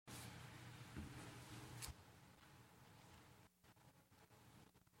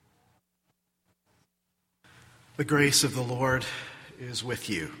The grace of the Lord is with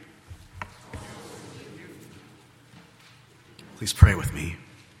you. Please pray with me.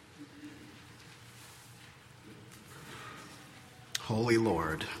 Holy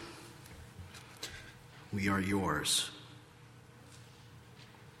Lord, we are yours.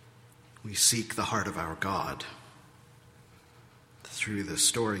 We seek the heart of our God through the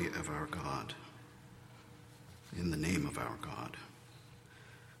story of our God, in the name of our God,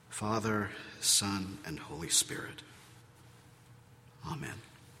 Father, Son, and Holy Spirit. Amen.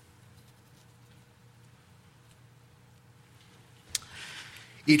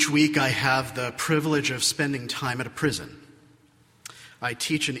 Each week I have the privilege of spending time at a prison. I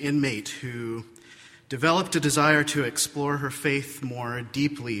teach an inmate who developed a desire to explore her faith more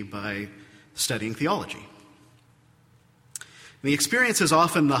deeply by studying theology. The experience is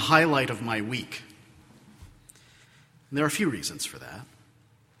often the highlight of my week. And there are a few reasons for that.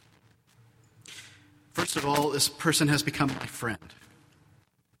 First of all, this person has become my friend.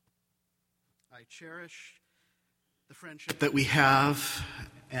 I cherish the friendship that we have,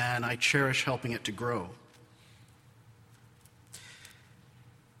 and I cherish helping it to grow.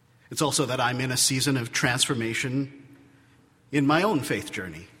 It's also that I'm in a season of transformation in my own faith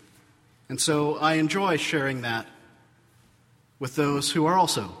journey. And so I enjoy sharing that with those who are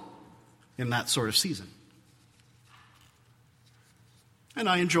also in that sort of season. And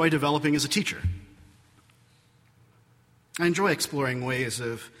I enjoy developing as a teacher. I enjoy exploring ways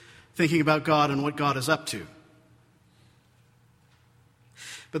of thinking about God and what God is up to.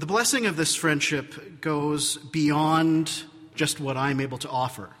 But the blessing of this friendship goes beyond just what I'm able to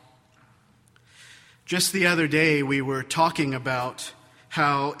offer. Just the other day, we were talking about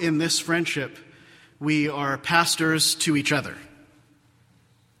how in this friendship, we are pastors to each other.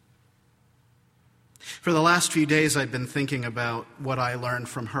 For the last few days, I've been thinking about what I learned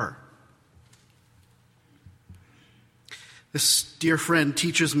from her. This dear friend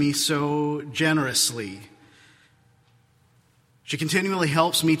teaches me so generously. She continually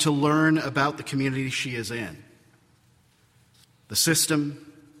helps me to learn about the community she is in, the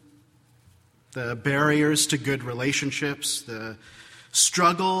system, the barriers to good relationships, the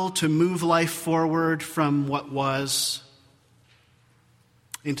struggle to move life forward from what was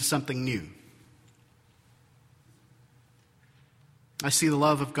into something new. I see the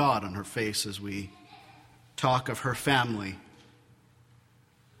love of God on her face as we talk of her family.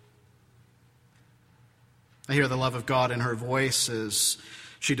 I hear the love of God in her voice as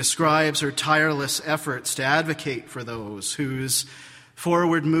she describes her tireless efforts to advocate for those whose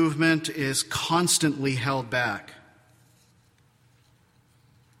forward movement is constantly held back.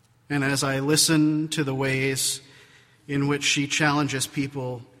 And as I listen to the ways in which she challenges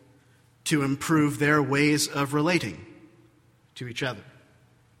people to improve their ways of relating to each other.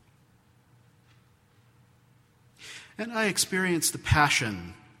 And I experience the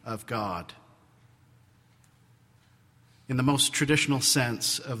passion of God in the most traditional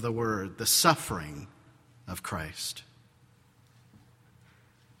sense of the word, the suffering of Christ.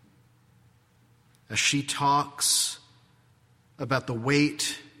 As she talks about the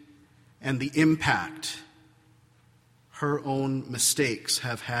weight and the impact her own mistakes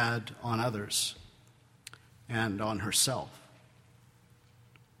have had on others and on herself.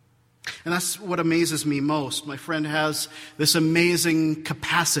 And that's what amazes me most. My friend has this amazing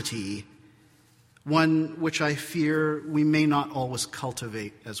capacity, one which I fear we may not always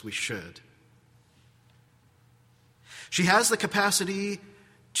cultivate as we should. She has the capacity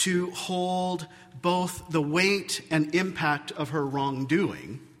to hold both the weight and impact of her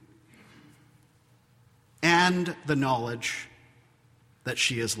wrongdoing and the knowledge that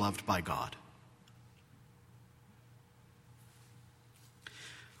she is loved by God.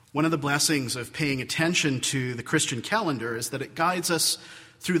 One of the blessings of paying attention to the Christian calendar is that it guides us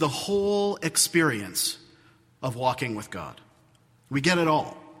through the whole experience of walking with God. We get it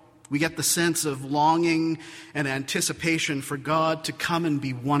all. We get the sense of longing and anticipation for God to come and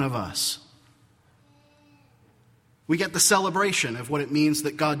be one of us. We get the celebration of what it means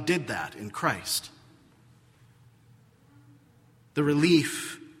that God did that in Christ. The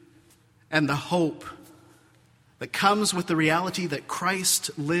relief and the hope that comes with the reality that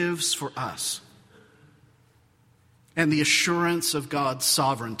Christ lives for us, and the assurance of God's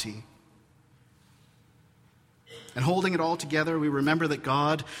sovereignty. And holding it all together, we remember that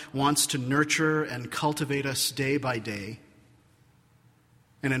God wants to nurture and cultivate us day by day,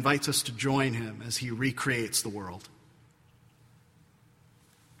 and invites us to join him as he recreates the world.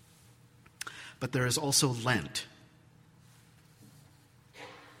 But there is also Lent.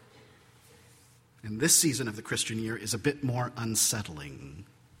 And this season of the Christian year is a bit more unsettling.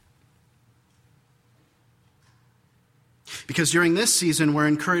 Because during this season, we're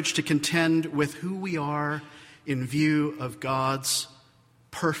encouraged to contend with who we are in view of God's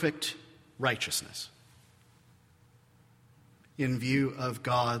perfect righteousness, in view of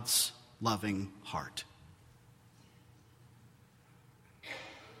God's loving heart.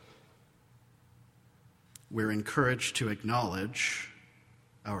 We're encouraged to acknowledge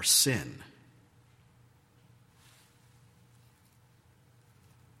our sin.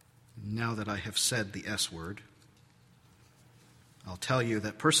 Now that I have said the S word, I'll tell you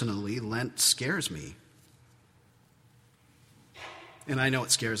that personally, Lent scares me. And I know it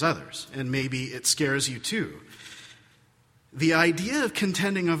scares others, and maybe it scares you too. The idea of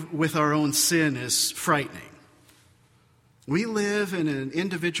contending with our own sin is frightening. We live in an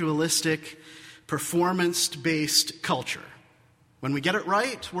individualistic, performance-based culture. When we get it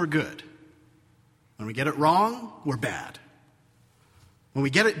right, we're good. When we get it wrong, we're bad. When we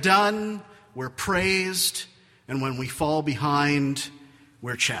get it done, we're praised, and when we fall behind,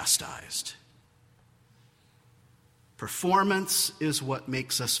 we're chastised. Performance is what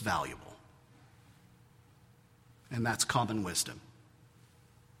makes us valuable. And that's common wisdom.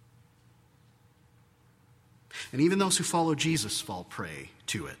 And even those who follow Jesus fall prey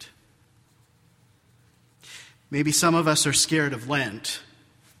to it. Maybe some of us are scared of Lent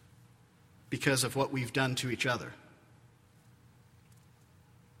because of what we've done to each other.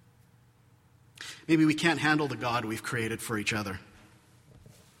 Maybe we can't handle the God we've created for each other.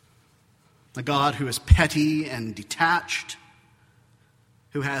 A God who is petty and detached,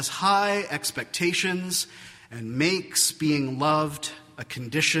 who has high expectations and makes being loved a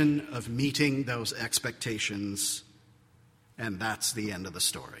condition of meeting those expectations, and that's the end of the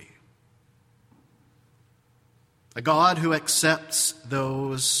story. A God who accepts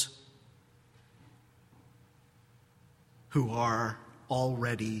those who are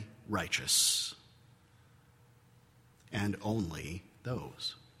already righteous, and only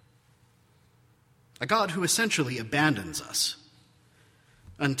those. A God who essentially abandons us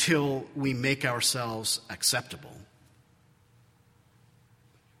until we make ourselves acceptable.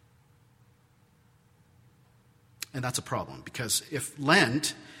 And that's a problem, because if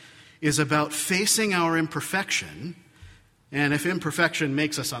Lent is about facing our imperfection, and if imperfection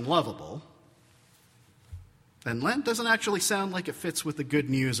makes us unlovable, then Lent doesn't actually sound like it fits with the good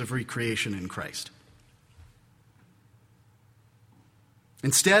news of recreation in Christ.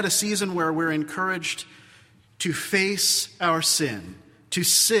 Instead, a season where we're encouraged to face our sin, to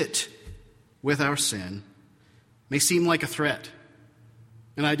sit with our sin, may seem like a threat,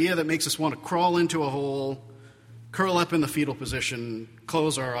 an idea that makes us want to crawl into a hole, curl up in the fetal position,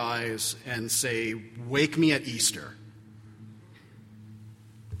 close our eyes, and say, "Wake me at Easter."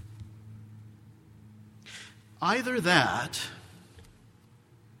 Either that,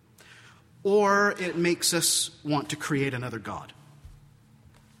 or it makes us want to create another God.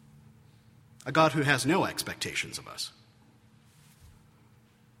 A God who has no expectations of us.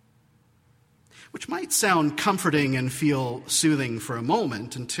 Which might sound comforting and feel soothing for a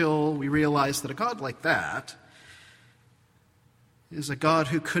moment until we realize that a God like that is a God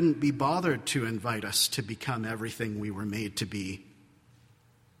who couldn't be bothered to invite us to become everything we were made to be.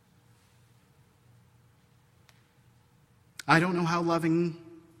 I don't know how a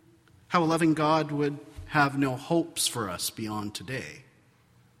loving God would have no hopes for us beyond today.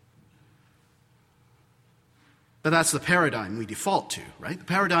 But that's the paradigm we default to, right? The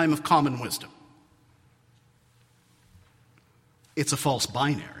paradigm of common wisdom. It's a false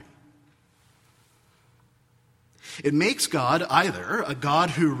binary. It makes God either a God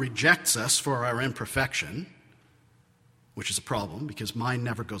who rejects us for our imperfection, which is a problem because mine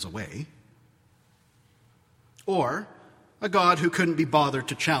never goes away, or a God who couldn't be bothered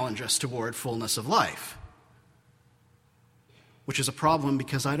to challenge us toward fullness of life, which is a problem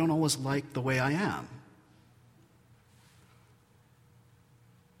because I don't always like the way I am.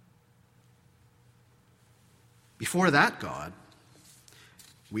 Before that God,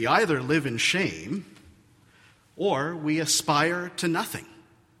 we either live in shame or we aspire to nothing.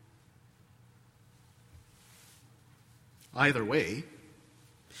 Either way,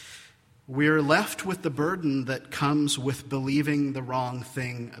 we're left with the burden that comes with believing the wrong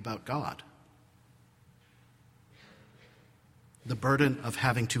thing about God. The burden of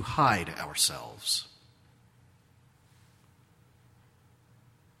having to hide ourselves.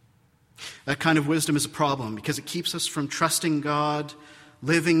 That kind of wisdom is a problem because it keeps us from trusting God,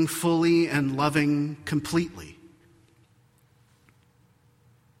 living fully and loving completely.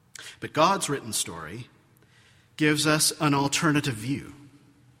 But God's written story gives us an alternative view,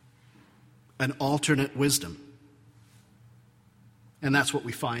 an alternate wisdom. And that's what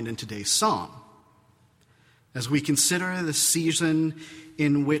we find in today's psalm. as we consider the season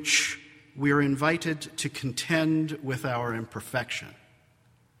in which we are invited to contend with our imperfection,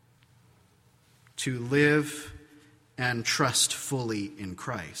 to live and trust fully in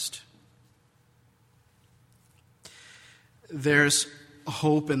Christ. There's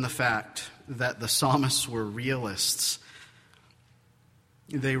hope in the fact that the psalmists were realists.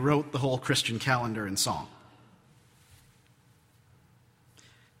 They wrote the whole Christian calendar in song.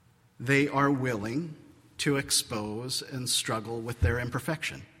 They are willing to expose and struggle with their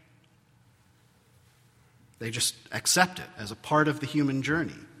imperfection. They just accept it as a part of the human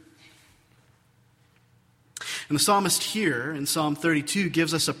journey. And the psalmist here in Psalm 32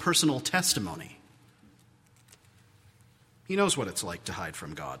 gives us a personal testimony. He knows what it's like to hide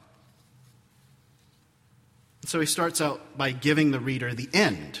from God. And so he starts out by giving the reader the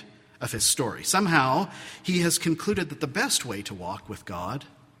end of his story. Somehow, he has concluded that the best way to walk with God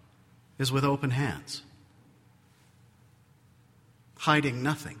is with open hands, hiding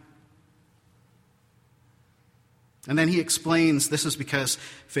nothing. And then he explains this is because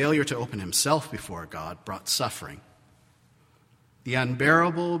failure to open himself before God brought suffering. The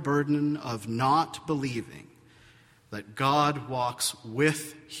unbearable burden of not believing that God walks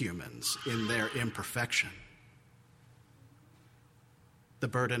with humans in their imperfection. The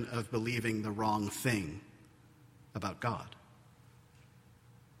burden of believing the wrong thing about God.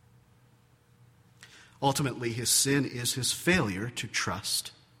 Ultimately, his sin is his failure to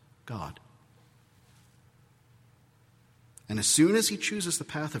trust God. And as soon as he chooses the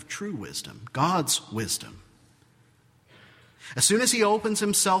path of true wisdom, God's wisdom, as soon as he opens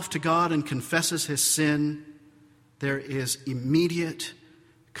himself to God and confesses his sin, there is immediate,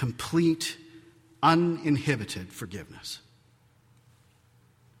 complete, uninhibited forgiveness.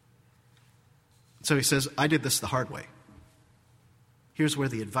 So he says, I did this the hard way. Here's where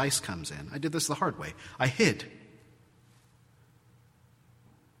the advice comes in. I did this the hard way. I hid.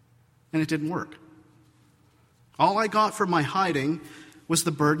 And it didn't work. All I got from my hiding was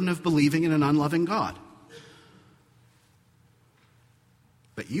the burden of believing in an unloving God.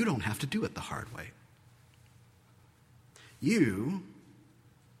 But you don't have to do it the hard way. You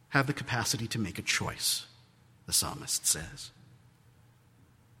have the capacity to make a choice, the psalmist says.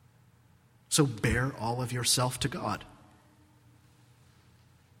 So bear all of yourself to God.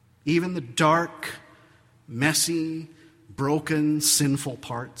 Even the dark, messy, broken, sinful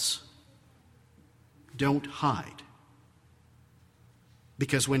parts. Don't hide.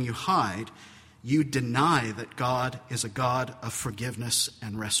 Because when you hide, you deny that God is a God of forgiveness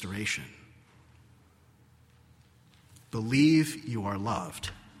and restoration. Believe you are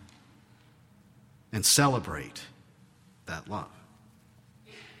loved and celebrate that love.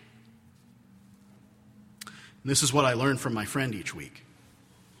 And this is what I learned from my friend each week.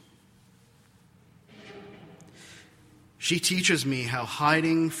 She teaches me how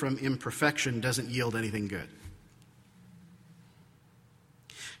hiding from imperfection doesn't yield anything good.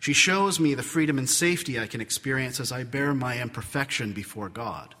 She shows me the freedom and safety I can experience as I bear my imperfection before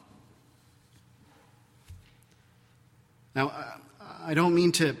God. Now, I don't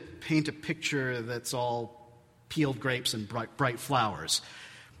mean to paint a picture that's all peeled grapes and bright flowers.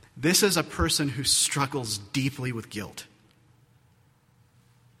 This is a person who struggles deeply with guilt.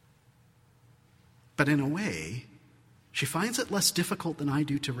 But in a way, she finds it less difficult than I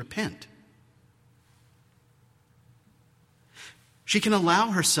do to repent. She can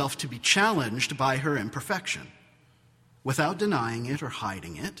allow herself to be challenged by her imperfection without denying it or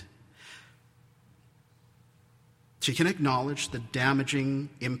hiding it. She can acknowledge the damaging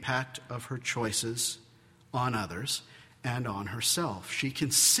impact of her choices on others and on herself. She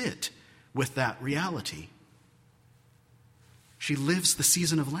can sit with that reality. She lives the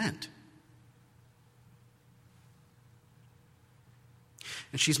season of Lent.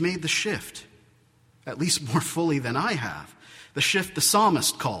 And she's made the shift, at least more fully than I have, the shift the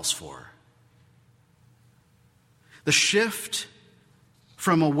psalmist calls for. The shift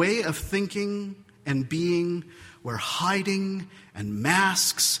from a way of thinking and being where hiding and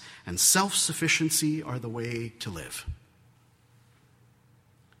masks and self-sufficiency are the way to live.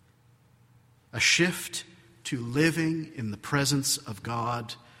 A shift to living in the presence of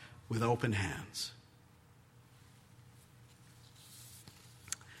God with open hands.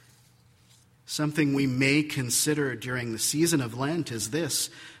 Something we may consider during the season of Lent is this: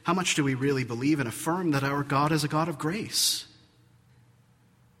 how much do we really believe and affirm that our God is a God of grace?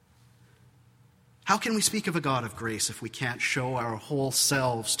 How can we speak of a God of grace if we can't show our whole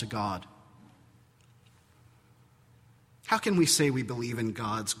selves to God? How can we say we believe in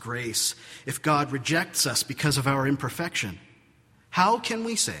God's grace if God rejects us because of our imperfection? How can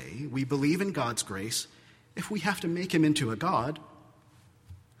we say we believe in God's grace if we have to make him into a God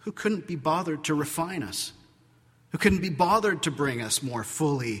who couldn't be bothered to refine us, who couldn't be bothered to bring us more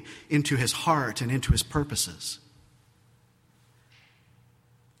fully into his heart and into his purposes?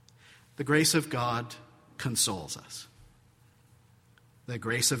 The grace of God consoles us. The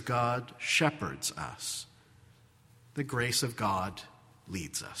grace of God shepherds us. The grace of God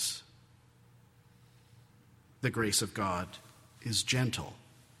leads us. The grace of God is gentle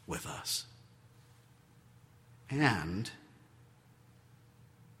with us. And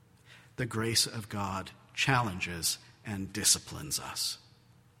the grace of God challenges and disciplines us.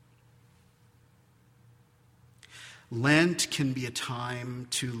 Lent can be a time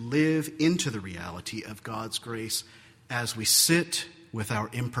to live into the reality of God's grace as we sit with our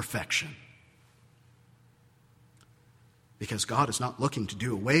imperfection. Because God is not looking to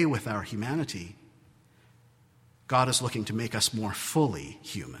do away with our humanity. God is looking to make us more fully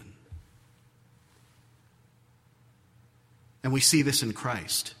human. And we see this in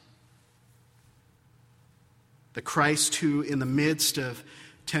Christ. The Christ who, in the midst of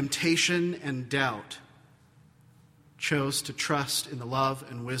temptation and doubt, chose to trust in the love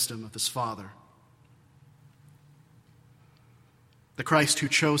and wisdom of his Father. The Christ who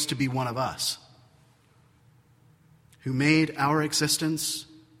chose to be one of us, who made our existence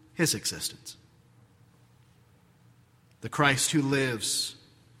his existence. The Christ who lives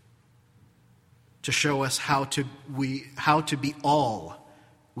to show us how to be all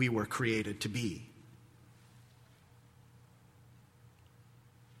we were created to be.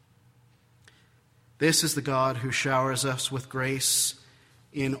 This is the God who showers us with grace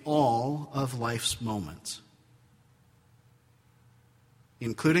in all of life's moments,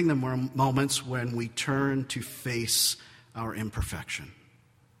 including the moments when we turn to face our imperfection.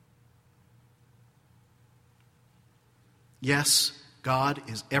 Yes, God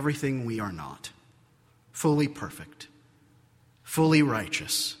is everything we are not, fully perfect, fully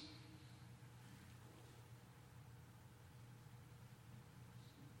righteous.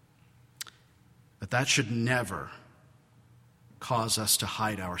 But that should never cause us to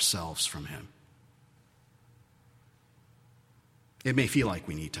hide ourselves from him. It may feel like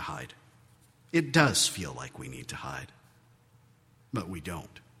we need to hide. It does feel like we need to hide, but we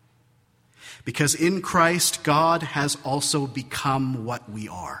don't. Because in Christ, God has also become what we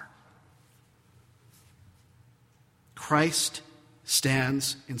are. Christ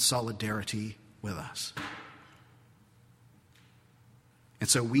stands in solidarity with us. And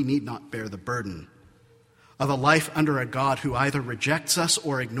so we need not bear the burden of a life under a God who either rejects us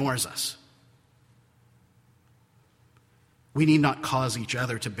or ignores us. We need not cause each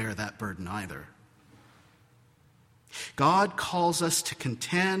other to bear that burden either. God calls us to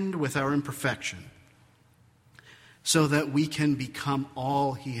contend with our imperfection so that we can become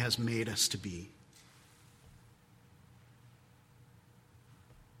all he has made us to be.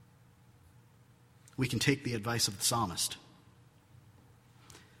 We can take the advice of the psalmist.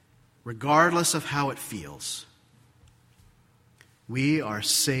 Regardless of how it feels, we are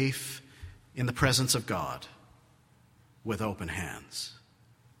safe in the presence of God with open hands.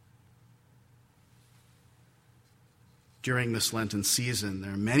 During this Lenten season,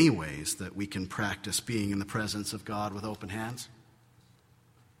 there are many ways that we can practice being in the presence of God with open hands.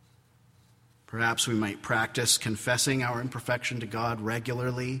 Perhaps we might practice confessing our imperfection to God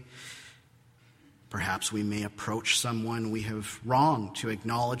regularly. Perhaps we may approach someone we have wronged to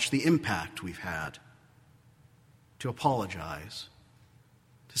acknowledge the impact we've had, to apologize,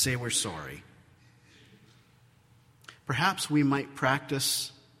 to say we're sorry. Perhaps we might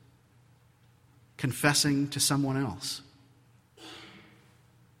practice confessing to someone else.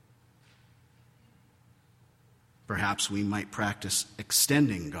 Perhaps we might practice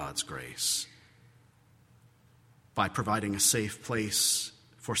extending God's grace by providing a safe place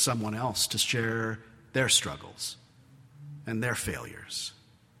for someone else to share their struggles and their failures.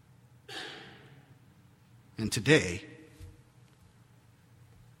 And today,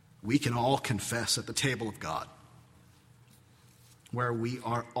 we can all confess at the table of God, where we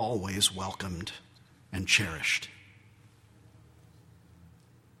are always welcomed and cherished.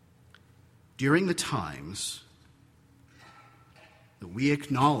 During the times that we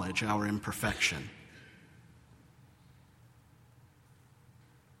acknowledge our imperfection,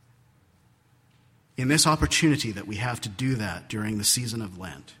 in this opportunity that we have to do that during the season of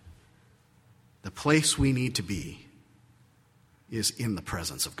Lent, the place we need to be is in the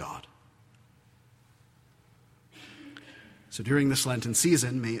presence of God. So during this Lenten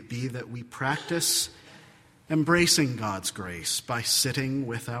season, may it be that we practice embracing God's grace by sitting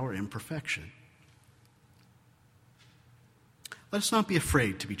with our imperfection. Let us not be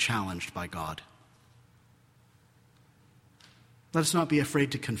afraid to be challenged by God. Let us not be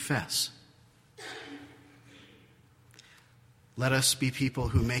afraid to confess. Let us be people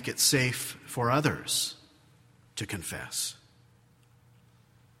who make it safe for others to confess.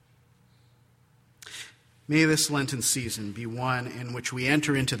 May this Lenten season be one in which we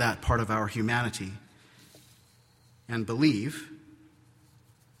enter into that part of our humanity and believe,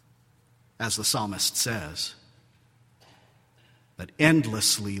 as the psalmist says, that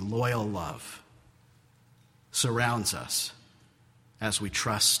endlessly loyal love surrounds us as we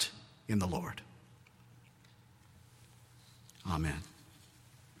trust in the Lord. Amen.